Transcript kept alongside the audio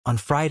On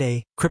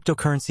Friday,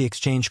 cryptocurrency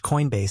exchange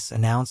Coinbase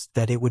announced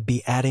that it would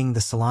be adding the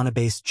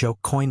Solana-based joke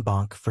coin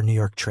Bonk for New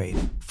York trade.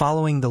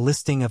 Following the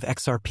listing of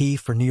XRP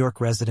for New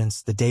York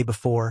residents the day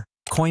before,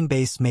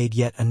 Coinbase made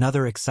yet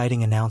another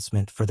exciting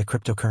announcement for the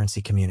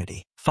cryptocurrency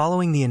community.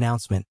 Following the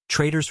announcement,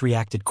 traders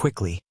reacted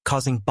quickly,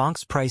 causing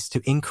Bonk's price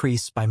to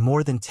increase by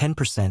more than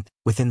 10%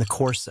 within the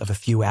course of a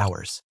few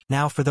hours.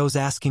 Now, for those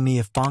asking me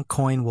if Bonk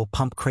coin will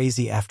pump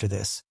crazy after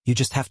this, you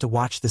just have to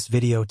watch this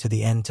video to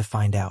the end to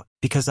find out,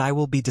 because I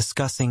will be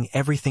discussing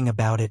everything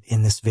about it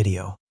in this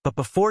video. But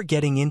before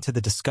getting into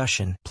the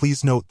discussion,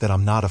 please note that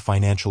I'm not a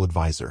financial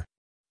advisor.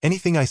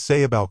 Anything I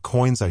say about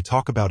coins I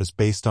talk about is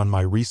based on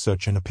my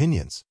research and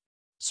opinions.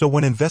 So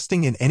when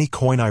investing in any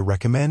coin I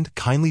recommend,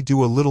 kindly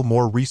do a little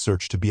more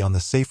research to be on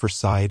the safer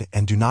side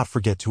and do not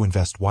forget to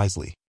invest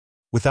wisely.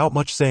 Without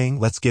much saying,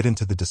 let's get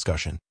into the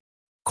discussion.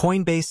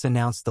 Coinbase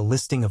announced the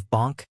listing of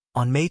Bonk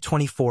on May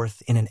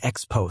 24th in an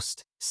X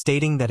post,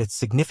 stating that it's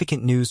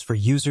significant news for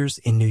users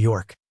in New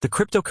York. The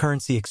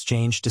cryptocurrency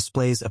exchange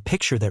displays a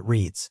picture that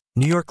reads,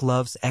 "New York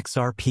loves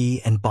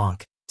XRP and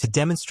Bonk," to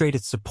demonstrate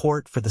its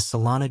support for the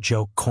Solana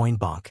joke coin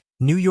Bonk.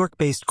 New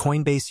York-based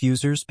Coinbase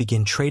users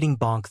begin trading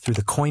Bonk through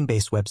the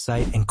Coinbase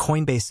website and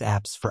Coinbase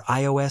apps for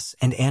iOS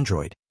and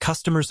Android.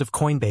 Customers of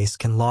Coinbase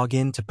can log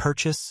in to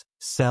purchase,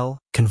 sell,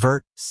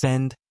 convert,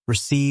 send,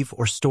 receive,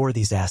 or store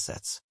these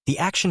assets. The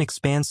action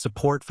expands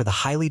support for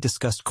the highly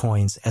discussed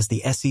coins as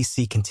the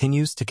SEC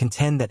continues to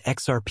contend that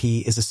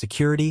XRP is a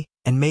security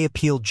and may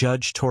appeal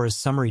Judge Torres'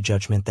 summary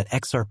judgment that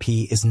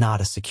XRP is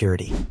not a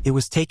security. It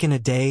was taken a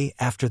day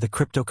after the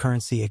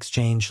cryptocurrency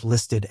exchange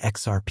listed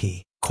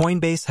XRP.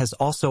 Coinbase has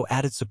also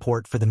added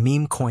support for the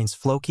meme coins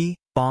Floki,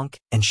 Bonk,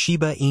 and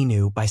Shiba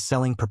Inu by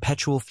selling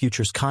perpetual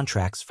futures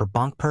contracts for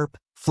Bonk Perp,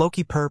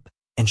 Floki Perp,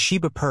 and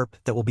Shiba Perp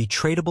that will be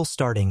tradable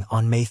starting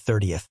on May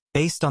 30th.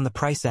 Based on the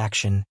price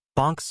action,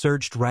 Bonk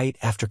surged right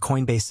after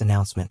Coinbase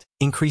announcement,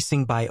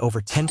 increasing by over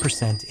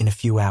 10% in a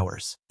few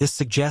hours. This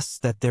suggests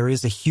that there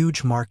is a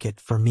huge market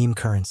for meme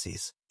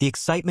currencies. The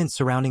excitement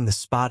surrounding the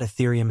spot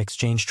Ethereum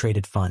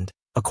exchange-traded fund,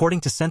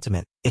 according to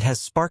sentiment, it has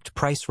sparked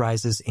price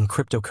rises in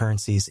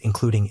cryptocurrencies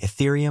including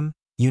Ethereum,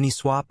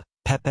 Uniswap,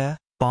 Pepe,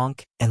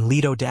 Bonk, and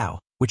Lido DAO,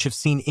 which have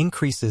seen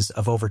increases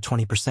of over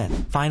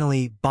 20%.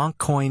 Finally, Bonk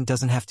coin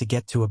doesn't have to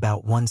get to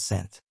about 1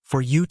 cent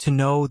for you to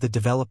know the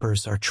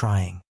developers are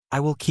trying. I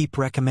will keep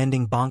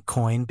recommending Bonk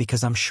coin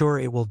because I'm sure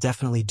it will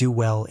definitely do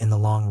well in the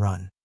long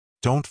run.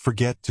 Don't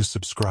forget to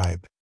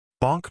subscribe.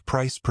 Bonk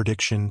Price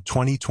Prediction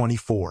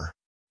 2024.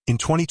 In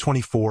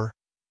 2024,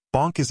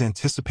 Bonk is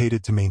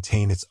anticipated to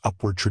maintain its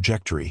upward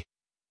trajectory,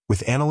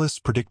 with analysts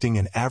predicting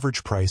an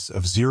average price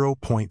of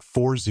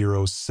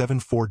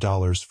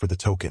 $0.4074 for the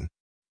token.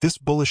 This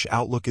bullish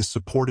outlook is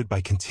supported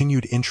by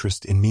continued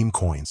interest in meme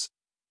coins,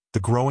 the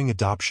growing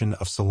adoption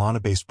of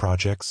Solana-based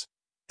projects,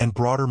 and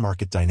broader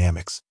market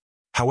dynamics.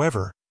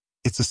 However,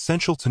 it's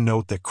essential to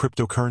note that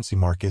cryptocurrency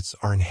markets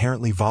are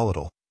inherently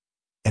volatile,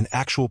 and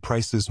actual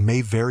prices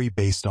may vary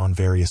based on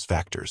various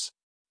factors.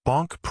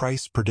 Bonk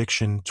Price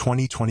Prediction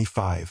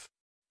 2025.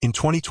 In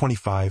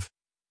 2025,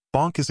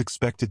 Bonk is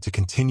expected to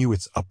continue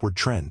its upward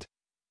trend,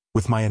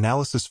 with my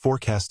analysis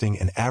forecasting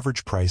an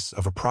average price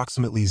of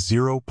approximately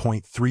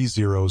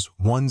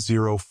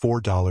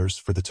 $0.30104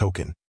 for the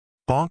token.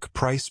 Bonk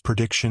Price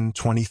Prediction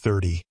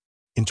 2030.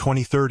 In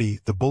 2030,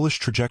 the bullish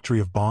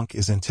trajectory of Bonk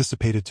is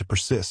anticipated to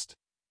persist,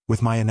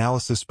 with my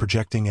analysis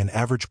projecting an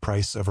average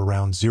price of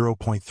around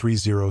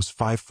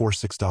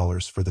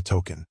 $0.30546 for the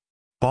token.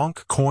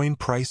 Bonk Coin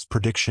Price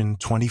Prediction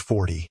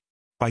 2040.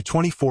 By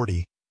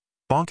 2040,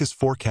 Bonk is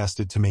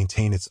forecasted to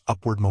maintain its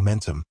upward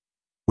momentum,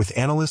 with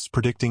analysts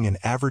predicting an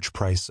average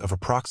price of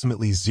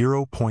approximately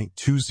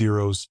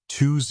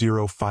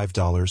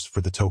 $0.20205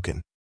 for the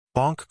token.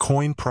 Bonk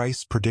Coin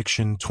Price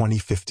Prediction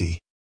 2050.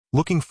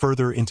 Looking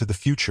further into the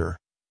future,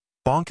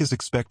 Bonk is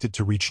expected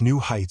to reach new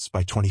heights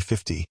by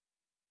 2050,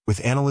 with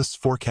analysts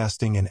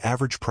forecasting an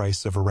average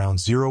price of around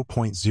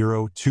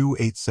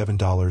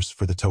 $0.0287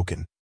 for the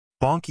token.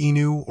 Bonk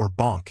Inu, or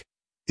Bonk,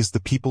 is the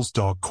people's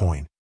dog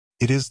coin.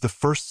 It is the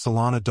first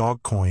Solana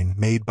dog coin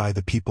made by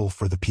the people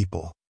for the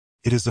people.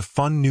 It is a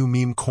fun new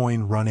meme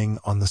coin running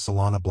on the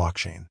Solana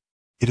blockchain.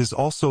 It is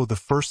also the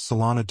first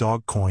Solana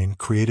dog coin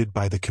created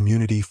by the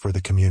community for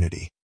the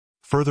community.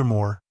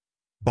 Furthermore,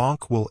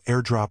 Bonk will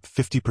airdrop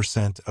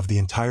 50% of the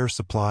entire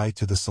supply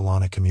to the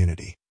Solana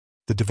community.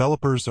 The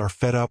developers are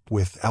fed up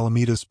with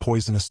Alameda's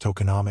poisonous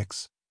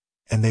tokenomics,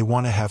 and they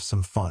want to have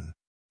some fun.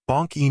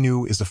 Bonk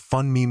Inu is a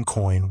fun meme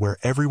coin where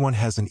everyone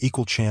has an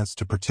equal chance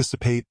to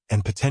participate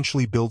and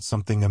potentially build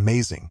something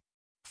amazing.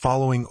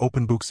 Following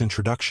OpenBook's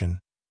introduction,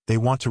 they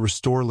want to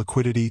restore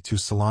liquidity to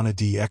Solana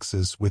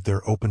DXs with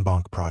their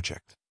OpenBonk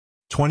project.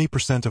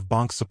 20% of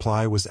Bonk's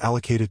supply was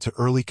allocated to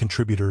early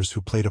contributors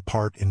who played a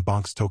part in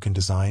Bonk's token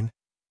design,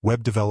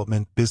 web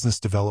development, business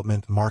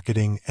development,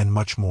 marketing, and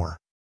much more.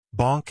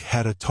 Bonk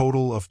had a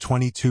total of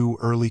 22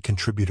 early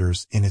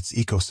contributors in its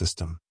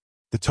ecosystem.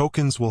 The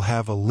tokens will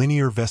have a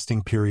linear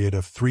vesting period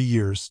of 3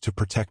 years to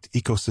protect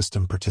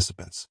ecosystem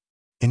participants.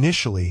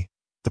 Initially,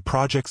 The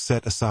project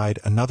set aside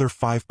another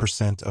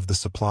 5% of the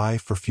supply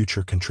for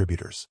future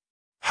contributors.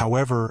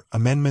 However,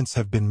 amendments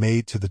have been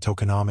made to the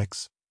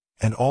tokenomics,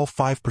 and all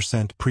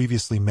 5%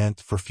 previously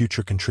meant for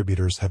future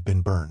contributors have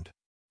been burned.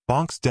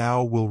 Bonk's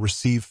DAO will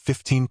receive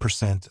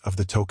 15% of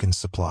the token's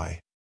supply.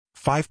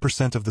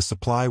 5% of the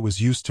supply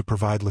was used to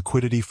provide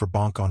liquidity for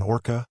Bonk on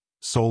Orca,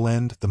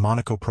 Solend, the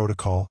Monaco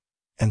protocol,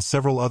 and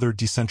several other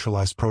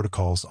decentralized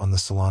protocols on the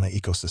Solana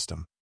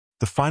ecosystem.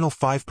 The final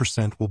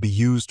 5% will be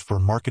used for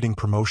marketing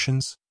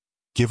promotions,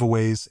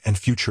 giveaways, and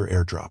future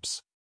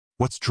airdrops.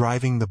 What's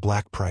driving the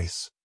black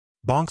price?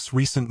 Bonk's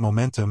recent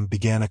momentum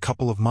began a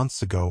couple of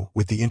months ago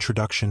with the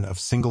introduction of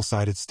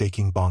single-sided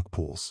staking Bonk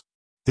pools.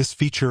 This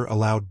feature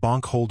allowed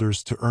Bonk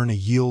holders to earn a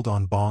yield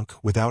on Bonk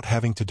without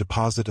having to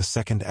deposit a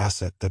second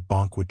asset that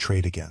Bonk would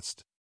trade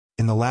against.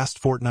 In the last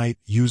fortnight,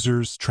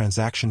 users,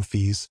 transaction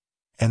fees,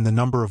 and the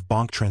number of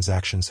Bonk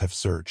transactions have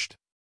surged.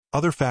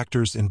 Other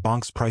factors in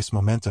Bonk's price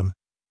momentum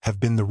have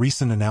been the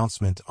recent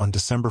announcement on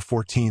December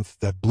 14th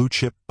that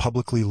blue-chip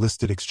publicly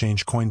listed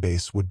exchange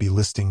Coinbase would be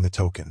listing the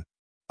token.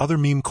 Other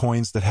meme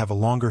coins that have a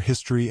longer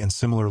history and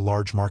similar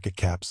large market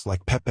caps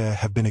like Pepe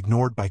have been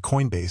ignored by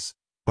Coinbase,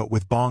 but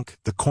with Bonk,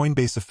 the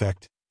Coinbase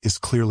effect is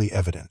clearly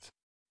evident.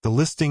 The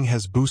listing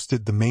has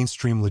boosted the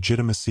mainstream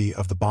legitimacy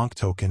of the Bonk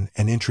token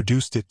and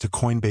introduced it to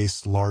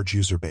Coinbase's large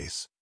user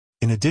base.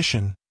 In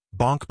addition,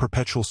 Bonk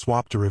perpetual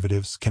swap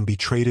derivatives can be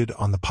traded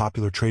on the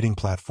popular trading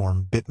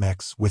platform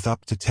BitMEX with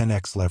up to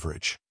 10x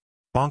leverage.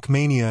 Bonk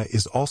mania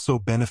is also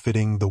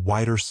benefiting the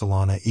wider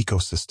Solana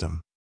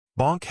ecosystem.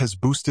 Bonk has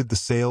boosted the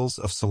sales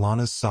of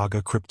Solana's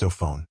Saga crypto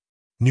phone.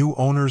 New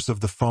owners of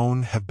the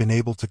phone have been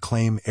able to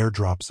claim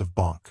airdrops of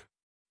Bonk.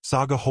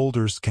 Saga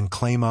holders can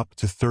claim up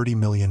to 30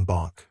 million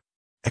Bonk.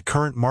 At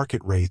current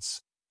market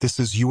rates, this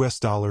is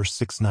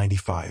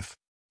 $695.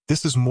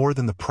 This is more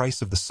than the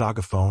price of the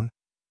Saga phone,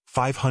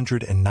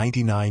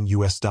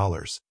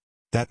 $599.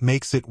 That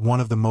makes it one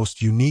of the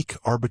most unique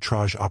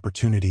arbitrage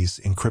opportunities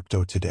in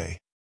crypto today.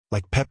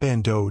 Like Pepe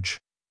and Doge,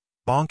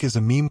 Bonk is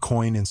a meme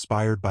coin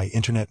inspired by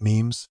internet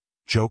memes,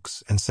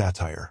 jokes, and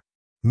satire.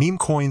 Meme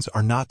coins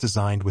are not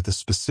designed with a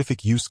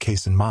specific use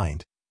case in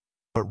mind,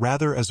 but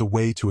rather as a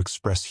way to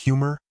express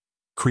humor,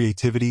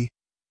 creativity,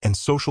 and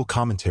social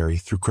commentary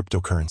through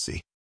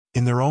cryptocurrency.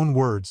 In their own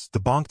words, the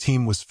Bonk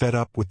team was fed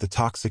up with the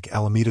toxic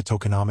Alameda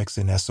tokenomics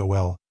in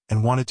SOL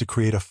and wanted to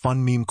create a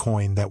fun meme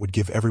coin that would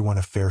give everyone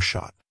a fair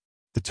shot.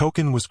 The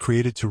token was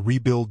created to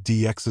rebuild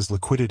DX's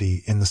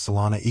liquidity in the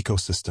Solana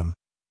ecosystem,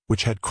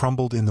 which had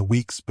crumbled in the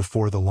weeks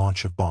before the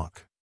launch of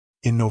Bonk.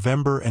 In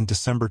November and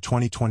December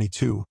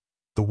 2022,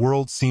 the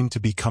world seemed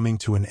to be coming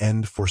to an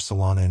end for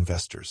Solana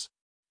investors.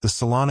 The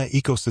Solana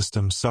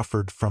ecosystem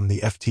suffered from the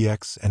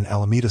FTX and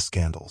Alameda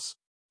scandals.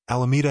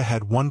 Alameda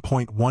had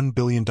 $1.1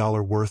 billion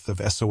worth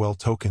of SOL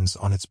tokens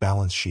on its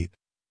balance sheet,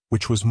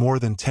 which was more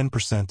than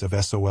 10%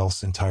 of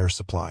SOL's entire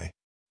supply.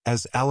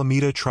 As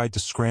Alameda tried to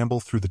scramble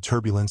through the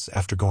turbulence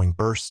after going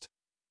burst,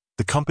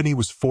 the company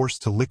was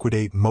forced to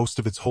liquidate most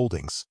of its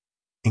holdings,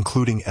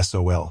 including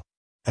SOL.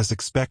 As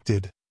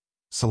expected,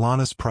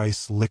 Solana's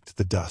price licked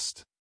the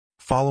dust.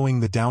 Following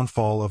the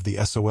downfall of the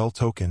SOL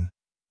token,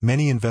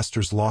 many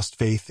investors lost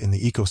faith in the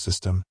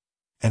ecosystem,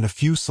 and a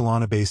few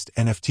Solana-based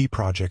NFT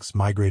projects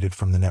migrated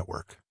from the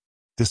network.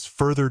 This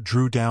further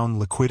drew down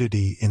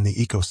liquidity in the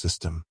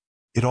ecosystem.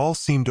 It all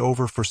seemed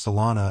over for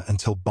Solana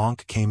until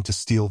Bonk came to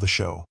steal the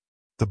show.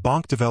 The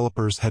Bonk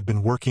developers had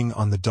been working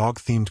on the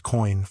dog-themed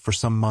coin for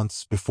some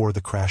months before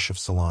the crash of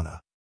Solana.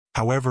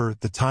 However,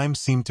 the time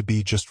seemed to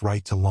be just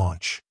right to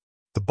launch.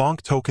 The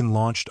Bonk token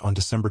launched on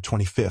December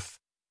 25th,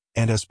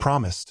 and as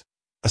promised,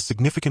 a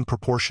significant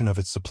proportion of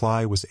its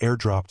supply was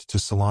airdropped to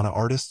Solana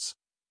artists,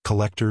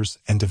 collectors,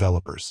 and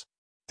developers.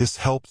 This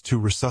helped to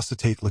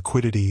resuscitate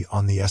liquidity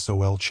on the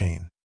SOL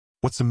chain.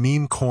 What's a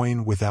meme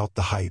coin without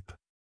the hype?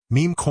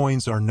 Meme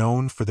coins are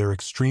known for their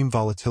extreme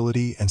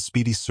volatility and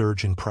speedy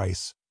surge in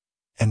price,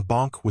 and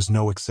Bonk was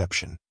no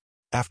exception.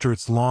 After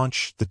its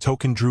launch, the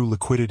token drew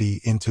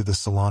liquidity into the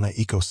Solana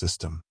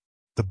ecosystem.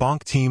 The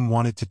Bonk team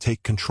wanted to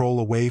take control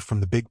away from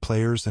the big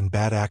players and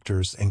bad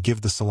actors and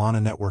give the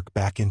Solana network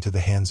back into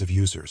the hands of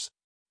users.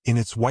 In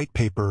its white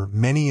paper,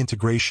 many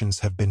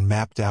integrations have been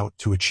mapped out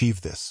to achieve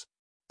this.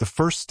 The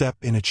first step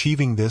in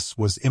achieving this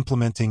was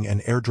implementing an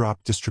airdrop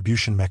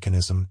distribution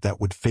mechanism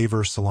that would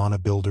favor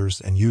Solana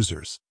builders and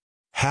users.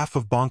 Half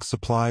of Bonk's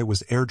supply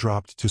was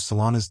airdropped to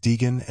Solana's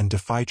Deegan and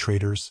DeFi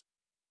traders,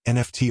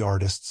 NFT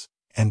artists,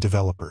 and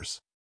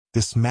developers.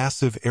 This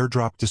massive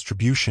airdrop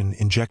distribution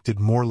injected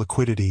more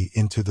liquidity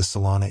into the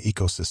Solana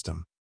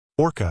ecosystem.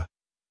 Orca,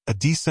 a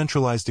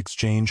decentralized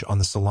exchange on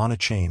the Solana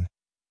chain,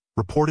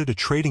 reported a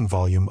trading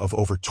volume of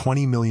over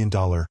 $20 million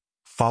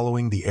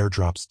following the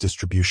airdrop's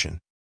distribution.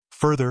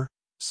 Further,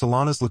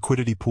 Solana's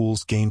liquidity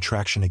pools gained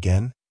traction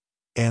again,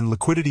 and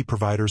liquidity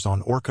providers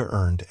on Orca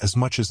earned as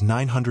much as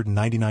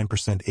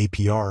 999%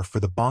 APR for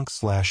the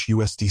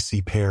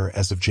Bonk/USDC pair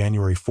as of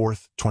January 4,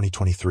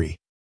 2023.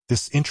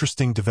 This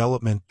interesting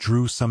development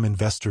drew some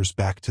investors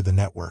back to the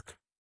network.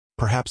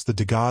 Perhaps the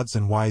DeGods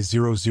and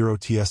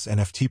Y00TS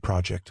NFT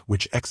project,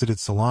 which exited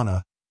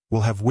Solana,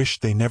 will have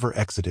wished they never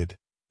exited,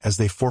 as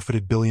they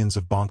forfeited billions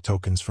of Bonk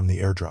tokens from the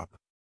airdrop.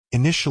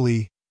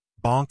 Initially,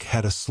 Bonk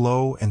had a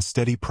slow and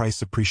steady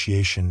price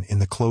appreciation in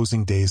the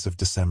closing days of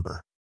December.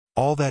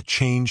 All that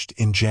changed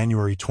in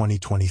January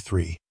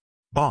 2023.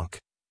 Bonk,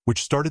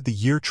 which started the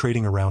year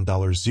trading around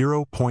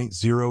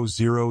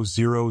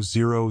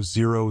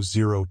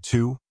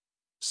 $0.00000002,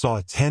 saw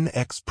a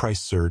 10x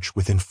price surge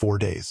within 4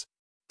 days.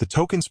 The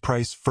token's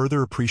price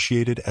further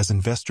appreciated as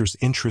investors'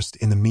 interest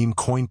in the meme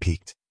coin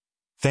peaked,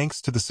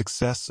 thanks to the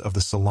success of the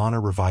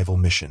Solana revival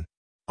mission.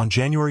 On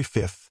January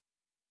 5th,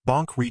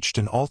 Bonk reached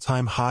an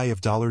all-time high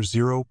of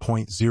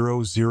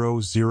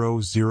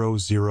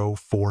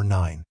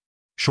 $0.00000049.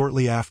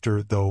 Shortly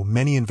after, though,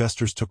 many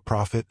investors took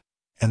profit,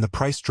 and the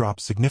price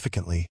dropped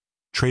significantly,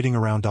 trading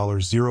around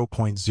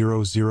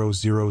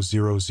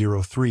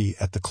 $0.000003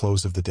 at the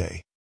close of the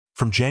day.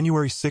 From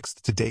January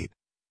 6th to date,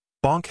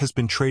 Bonk has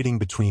been trading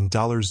between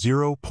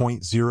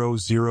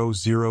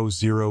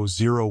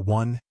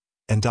 $0.000001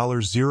 and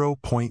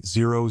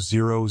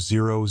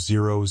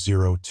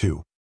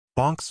 $0.000002.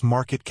 Bonk's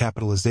market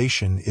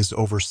capitalization is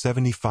over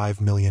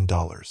 $75 million.